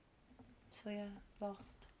 So yeah,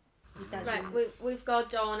 lost. Right, we've got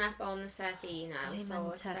Dawn up on the settee now, I'm so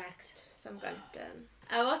untucked. expect some grunting.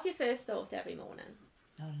 What's your first thought every morning?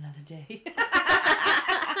 Not another day.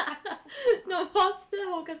 No, what's the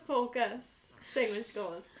hocus pocus thing when she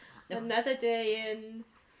goes? Another day in...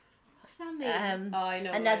 What's that mean? Oh, I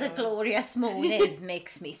know. Another glorious morning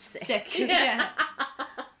makes me sick. Yeah.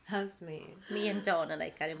 How's me? Me and Dawn are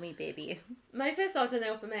like a wee baby. My first thought when I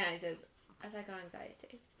open my eyes is, I've got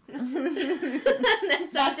anxiety. And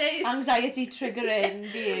then some days... Anxiety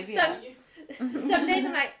triggering behaviour. Some days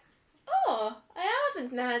I'm like, oh, I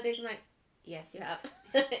haven't. And other days I'm like, yes, you have.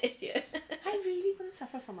 It's you. I really don't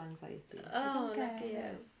suffer from anxiety. I Oh, don't get lucky you.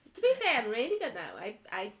 it. To be fair, I'm really good now.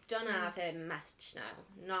 I don't have it much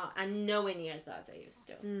now. And nowhere near as bad as I used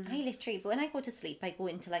to. I literally, but when I go to sleep, I go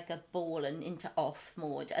into like a ball and into off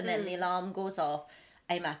mode, and then the alarm goes off.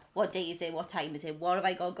 I'm up. What day is it? What time is it? What have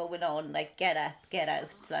I got going on? Like, get up, get out.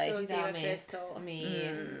 Like, So that your makes first thought. me.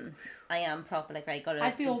 I am proper. Like, I gotta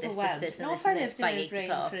I'd be do this, overwhelmed. this, and Not this, if I and this lived by in her 8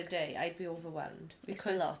 brain o'clock. for a day. I'd be overwhelmed It's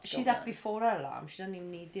because a lot she's going up on. before her alarm. She doesn't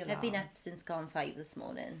even need the alarm. I've been up since gone 5 this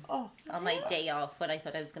morning. Oh, On my day off when I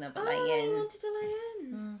thought I was gonna Oh, lie you in. wanted to lie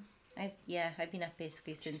in. I've been up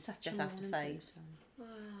basically she's since such just a after morning 5. person. Wow,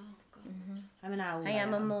 God. I'm an owl. I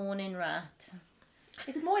am a morning rat.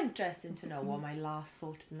 It's more interesting to know what my last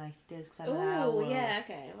thought of the night is because I'm an Oh, owl. yeah,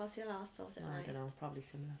 okay. What's your last thought at I night? don't know, probably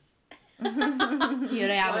similar.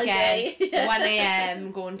 Here I am One again, day. 1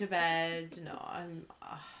 a.m, going to bed. No, I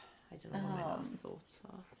don't know what my last thoughts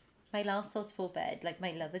are. My last thoughts for bed, like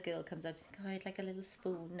my lover girl comes up, oh, I'd like a little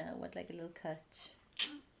spoon now, I'd like a little cut.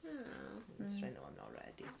 Oh, Just trying to know I'm not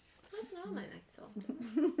ready. I don't know what my night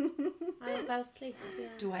thought. I'm about to sleep. Yeah.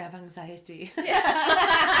 Do I have anxiety?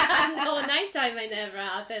 No, nighttime I never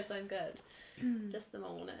have it, so I'm good. It's just the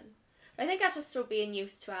morning. I think that's just through being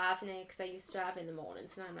used to having it, because I used to have it in the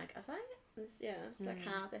mornings, and I'm like, have I? It's like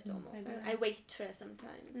habit almost. I wait for it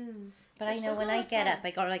sometimes. But I It's know just when not I as get fun. up,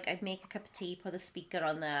 I got like, I'd make a cup of tea, put the speaker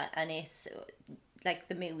on there, and it's like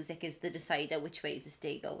the music is the decider which way is this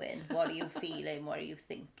day going. What are you feeling? What are you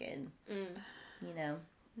thinking? You know?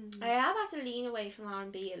 I have had to lean away from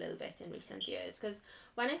R&B a little bit in recent years, because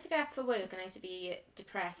when I used to get up for work and I used to be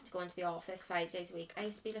depressed going to the office 5 days a week, I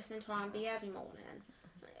used to be listening to R&B every morning.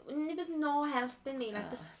 And it was not helping me, like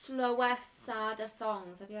the slowest, sadder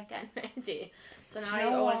songs. I'd be like getting ready. So now I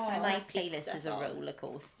always try to My like, keep playlist is stuff a on. roller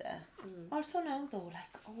coaster. Also now though,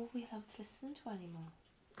 like, all we allowed to listen to anymore.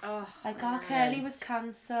 Oh, Like I R. know. Kelly was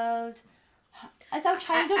cancelled. Is our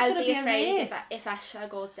childhood I'll going to be be afraid erased? if Usher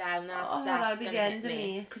goes down, that's that'll be gonna the hit end of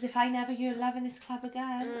me. Because if I never hear Love in this club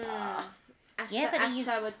again, Usher, Yeah, but he's-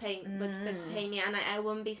 Usher would pay me, and I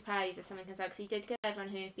wouldn't be surprised if something comes out, because he did give everyone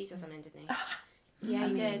herpes or something, didn't he? Yeah,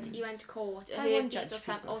 he did. He went to court. I won't Herpes judge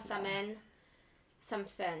or people for that.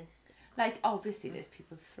 something. like obviously there's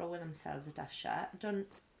people throwing themselves at Usher.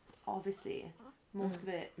 Obviously, most of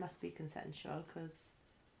it must be consensual because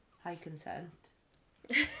I consent.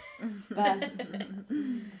 But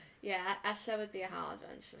Yeah, Usher would be a hard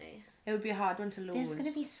one for me. it would be a hard one to lose. There's going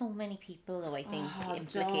to be so many people, though, I think, Oh,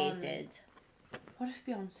 implicated. What if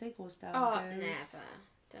Beyonce goes down? Oh, girls? never.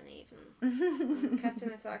 Don't even. Cutting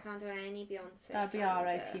this out, I can't do any Beyonce. That'd be song,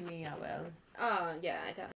 R.I.P. me, I will. Oh, yeah,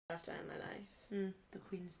 I don't have to end my life. The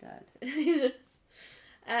Queen's dead.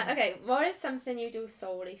 Okay, what is something you do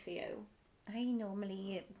solely for you? I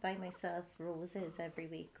normally buy myself roses every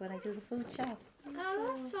week when I do the food shop. Oh,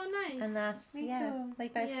 that's so nice. And that's, Me yeah, too. I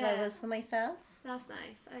buy Yeah. flowers for myself. That's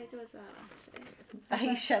nice. I do as well,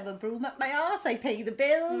 actually. I shove a broom up my arse, I pay the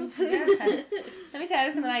bills. Let me tell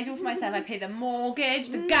you something I do for myself. I pay the mortgage,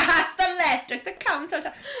 the gas, the electric, the council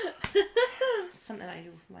tax. Something I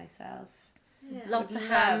do for myself. Yeah. Lots of Love.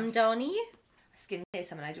 ham, Donny. Skincare is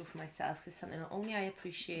something I do for myself because it's something that only I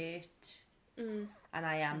appreciate and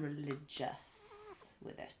I am religious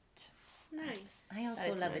with it. Nice. I also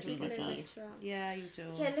That is love a nice. DVD. Yeah, you do.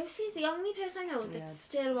 Yeah, Lucy's the only person I know that Yeah.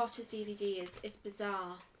 still watches DVDs. It's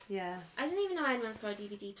bizarre. Yeah. I don't even know anyone's got a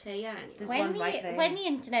DVD player anymore. There's When one the, right there. when the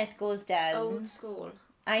internet goes down, Old school.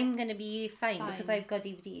 I'm going to be fine because I've got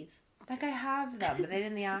DVDs. Like, I have them, but they're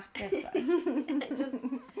in the attic. Like.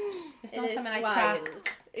 It's not It something is I wild.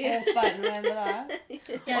 cracked Yeah. open, remember that?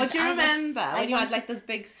 Or do you remember when you had like those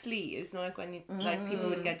big sleeves, like when you, like people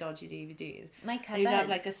would get dodgy DVDs? My And you'd have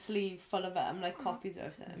like a cupboards. sleeve full of them, like copies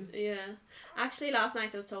of them. Yeah. Actually, last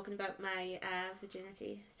night I was talking about my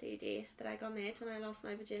virginity CD that I got made when I lost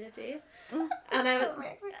my virginity. And I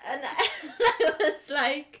was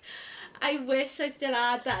like, I wish I still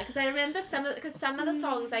had that. Because I remember some of the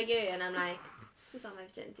songs I hear and I'm like, this is on my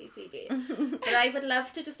virginity CD. But I would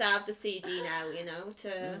love to just have the CD now, you know, to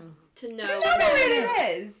know. Do you know what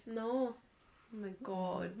it is? No. Oh my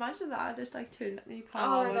god, imagine that, just like turn up in your Oh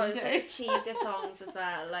car my god, one it's day. like cheesy songs as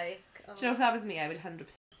well. Like, oh. Do you know if that was me, I would 100%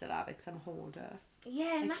 still have it because I'm a hoarder.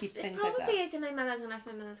 Yeah, I keep it's things like probably that. is in my mother's unless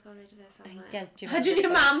my mother's got rid of it somewhere. I doubt you. Imagine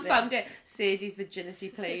your mum found it, Sadie's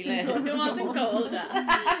virginity playlist. No, it wasn't called that.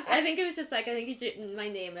 I think it was just like, I think he'd written my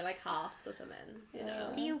name with like hearts or something, you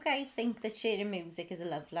know. Do you guys think that sharing music is a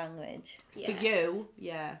love language? For you,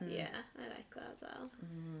 yeah. Yeah, I like that as well.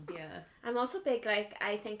 Yeah. I'm also big, like,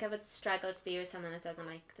 I think I would struggle to be with someone that doesn't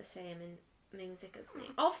like the same in music as me.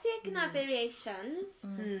 Obviously I can have variations,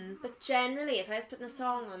 but generally if I was putting a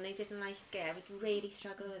song on they didn't like it, I would really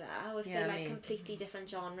struggle with that. Or if they're like completely different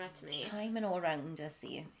genre to me. I'm an all-rounder,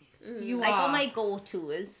 see. You I got are. my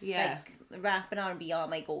go-tos. Yeah. Like, rap and R&B are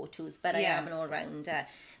my go-tos, but I am an all-rounder.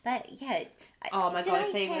 But, yeah. Oh my god,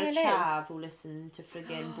 if they were a tell you? chav who listened to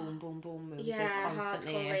friggin' boom boom boom music Yeah,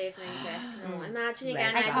 constantly. hardcore rave music. No, imagine you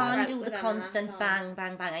Red getting I Band. can't out do with the them on that constant song. bang,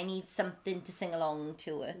 bang, bang. I need something to sing along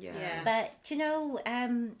to it. Yeah. But, you know, I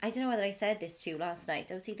don't know whether I said this to you last night.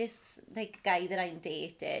 Obviously, this like guy that I'm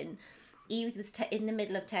dating, he was in the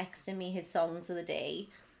middle of texting me his songs of the day.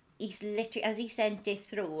 He's literally, as he sent it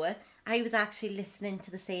through, I was actually listening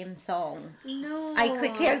to the same song. No. I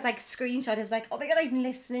was like, screenshot. I was like, oh my god, I'm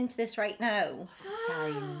listening to this right now. It's a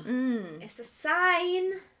sign. It's a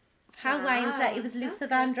sign. How Wow, wine's that? It was that's Luther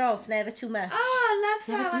Vandross, Never Too Much. Oh,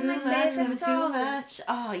 I love that. One of my favourite songs. much.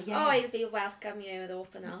 Oh, yes. Oh, I'd be welcome you with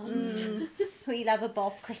open arms. We'll have a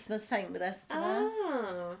Bob Christmas time with us tonight.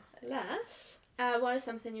 Oh, lush. What is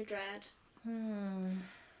something you dread?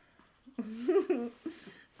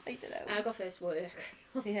 I don't know. I'll go first, work.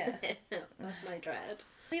 Yeah. That's my dread.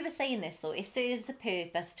 We were saying this though, it serves a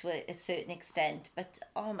purpose to a certain extent, but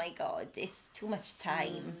oh my god, it's too much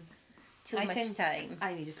time. Too I much think time.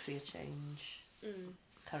 I need a career change.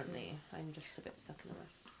 Currently, I'm just a bit stuck in a rut.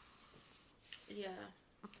 Yeah.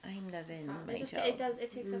 I'm loving my It just, job. it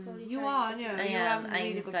takes up all your time. You are, doesn't yeah. it? I You am. have a really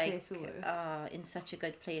I'm good like place for work. in such a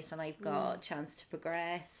good place, and I've got a chance to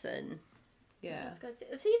progress and Yeah. That's good.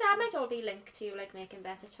 See, that might all be linked to like making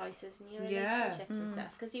better choices in your relationships and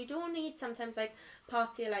stuff. Because you don't need sometimes like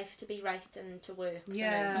parts of your life to be right and to work.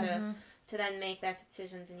 Yeah. You know, to then make better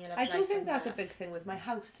decisions in your life. I do think and that's a stuff. big thing with my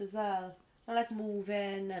house as well. I like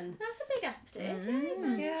moving and That's a big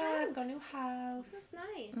update. yeah, I've got a new house. That's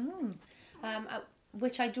nice.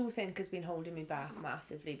 Which I do think has been holding me back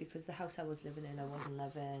massively because the house I was living in I wasn't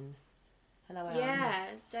loving. And now I am. Yeah,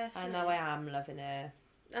 definitely. And now I am loving it.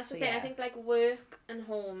 That's the So, thing. I yeah. think like work and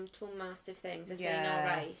home, two massive things. If they're not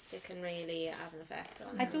Yeah. right, it can really have an effect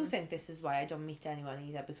on. I do think this is why I don't meet anyone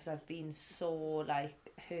either because I've been so like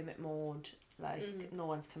hermit mode, like no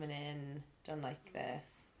one's coming in, don't like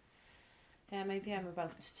this. Yeah, maybe I'm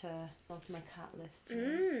about to go to my cat list. you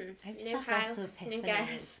know. I've just New had lots of house, new epiphanies.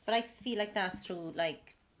 guests. But I feel like that's through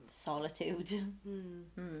like solitude.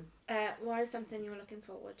 What is something you're looking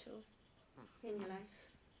forward to in your life?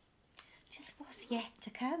 Just what's yet to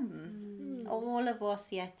come. All of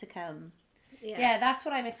what's yet to come. Yeah, that's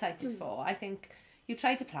what I'm excited for. I think you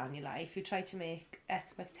try to plan your life, you try to make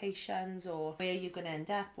expectations or where you're going to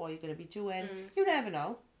end up, what you're going to be doing. You never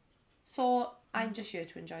know. So I'm just here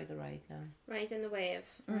to enjoy the ride now. Right in the wave.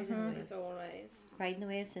 Right in the wave. As always. Riding the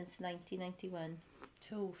wave since 1991.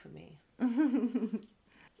 2 for me.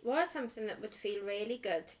 What is something that would feel really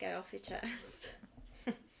good to get off your chest?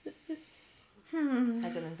 I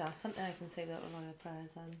don't think that's something I can say without a lot of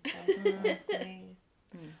prayers on.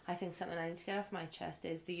 I think something I need to get off my chest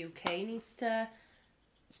is the UK needs to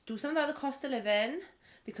do something about the cost of living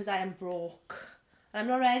because I am broke. And I'm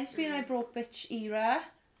not ready to be in my broke bitch era.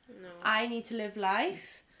 No. I need to live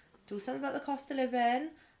life, do something about the cost of living,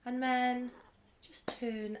 and then just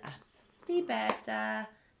turn up. Be better,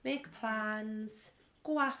 make plans,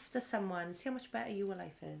 go after someone, see how much better your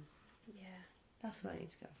life is. Yeah. That's what I need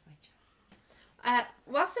to get off my chest.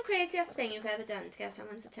 What's the craziest thing you've ever done to get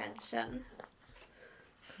someone's attention?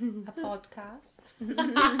 A podcast.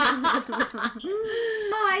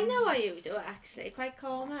 Oh, I know what you do actually. Quite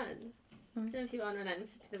common. I don't know if you want to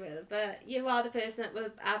announce it to the world, but you are the person that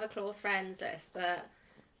would have a close friends list, but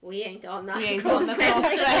we ain't on that. We ain't on the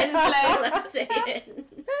close friends list.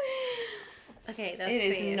 Okay, that's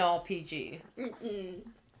It fair. is not PG. Mm-mm.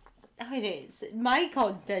 Oh, it is. My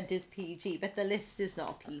content is PG, but the list is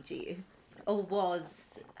not PG. Or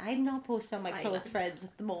was. I'm not posting on my close Silence. friends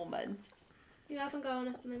at the moment. You haven't gone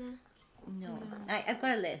at the minute. No. I've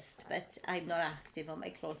got a list, but I'm not active on my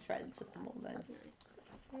close friends at the moment.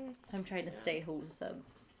 Nice. I'm trying to stay wholesome.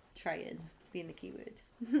 Trying, being the keyword.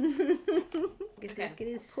 Guess Okay. look at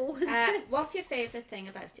his pause. What's your favourite thing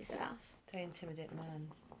about yourself? They intimidate man.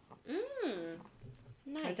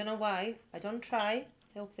 Nice. I don't know why. I don't try.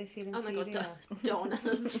 I hope they feel Oh my god, inferior.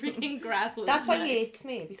 Donna's freaking growled. That's why he hates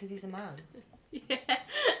me, because he's a man. Yeah.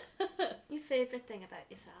 Your favourite thing about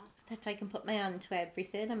yourself? That I can put my hand to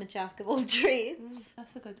everything. I'm a jack of all trades.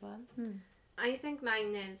 That's a good one. I think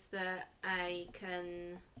mine is that I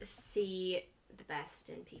can see the best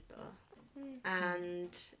in people, and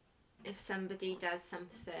if somebody does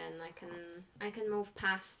something, I can move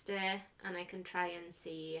past it, and I can try and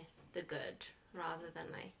see the good rather than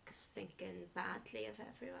like thinking badly of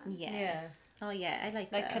everyone. Yeah. Oh yeah, I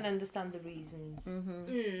like Like, that. can understand the reasons.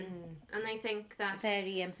 And I think that's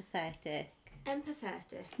Very empathetic.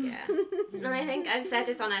 empathetic, yeah. And I think I've said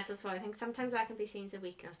this on episodes before. I think sometimes that can be seen as a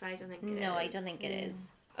weakness, but I don't think it is. No, I don't think it is.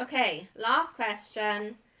 Okay, last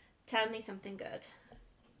question. Tell me something good.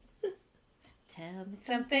 Tell me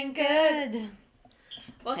Something good.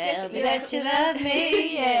 What's Tell me that you love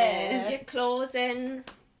me, yeah. Your closing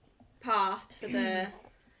part for the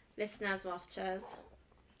listeners, watchers.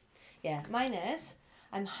 Yeah, mine is,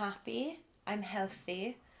 I'm happy, I'm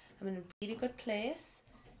healthy, I'm in a really good place.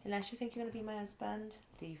 Unless you think you're going to be my husband,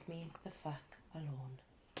 leave me the fuck alone.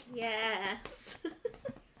 Yes.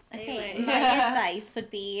 Stay Okay, away. my advice would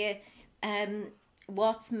be,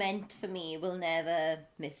 what's meant for me will never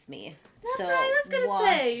miss me. That's so what I was gonna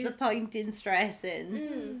what's say. the point in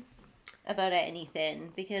stressing about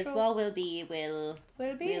anything? Because True. what will be will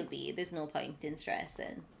Will be. There's no point in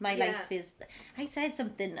stressing. My Yeah. life is. I said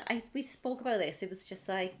something. We spoke about this. It was just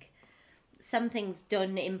like some things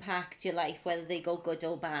don't impact your life, whether they go good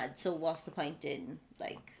or bad. So what's the point in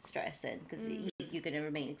like stressing? Because you're gonna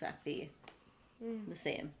remain exactly the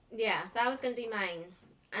same. Yeah, that was going to be mine.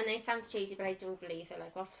 And it sounds cheesy, but I do believe it.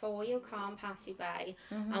 Like, what's for you can't pass you by.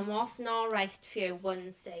 And what's not right for you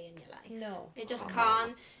won't stay in your life. No. It just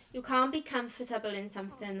can't. You can't be comfortable in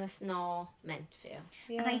something that's not meant for you.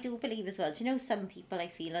 Yeah. And I do believe as well, do you know some people I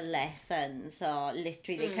feel are lessons, or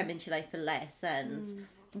literally they come into your life for lessons.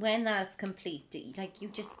 When that's complete, like you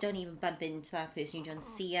just don't even bump into that person, you don't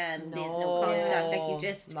see them, there's no contact, like you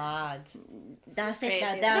just, mad. that's it,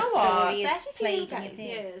 Crazy. that You know what? story is Especially for you played in your guys,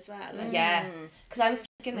 head. you as well. Like, Yeah, because I was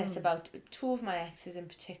thinking this about two of my exes in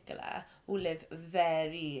particular who live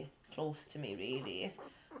very close to me, really.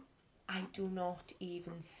 I do not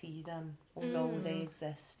even see them or know they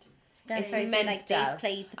exist. That's It's right, so, like mental. they've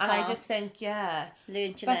played the And part, I just think, yeah.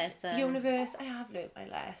 learned your But lesson. universe, I have learnt my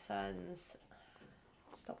lessons.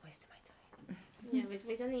 Stop wasting my time. Yeah,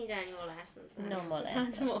 we don't need any more lessons. Then. No more We've had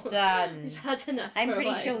lessons. more. Done. We've had enough. I'm for a pretty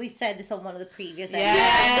while. sure we've said this on one of the previous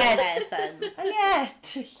Yes. lessons. And yet,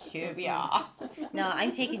 here we are. No,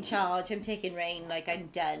 I'm taking charge, I'm taking reign, like I'm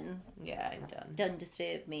done. Yeah, I'm done. Don't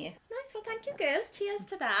disturb me. Nice, well thank you girls, cheers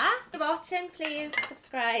to that. If you're watching, please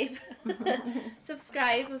subscribe.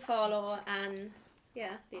 Subscribe and follow and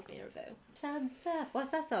yeah, leave me a review. Sun's up.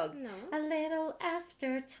 What's that song? No. A little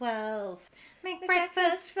after 12. Make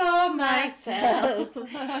breakfast for myself.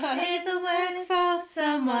 Leave the work for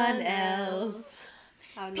someone else.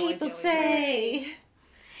 I have no People idea what say,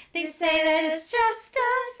 they say that it's just a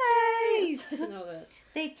phase. I don't know that.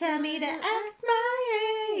 They tell me to act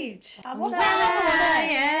my age. What's Well, that?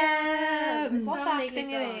 I am What's Probably acting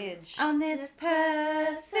your gone. age? on this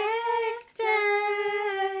perfect day.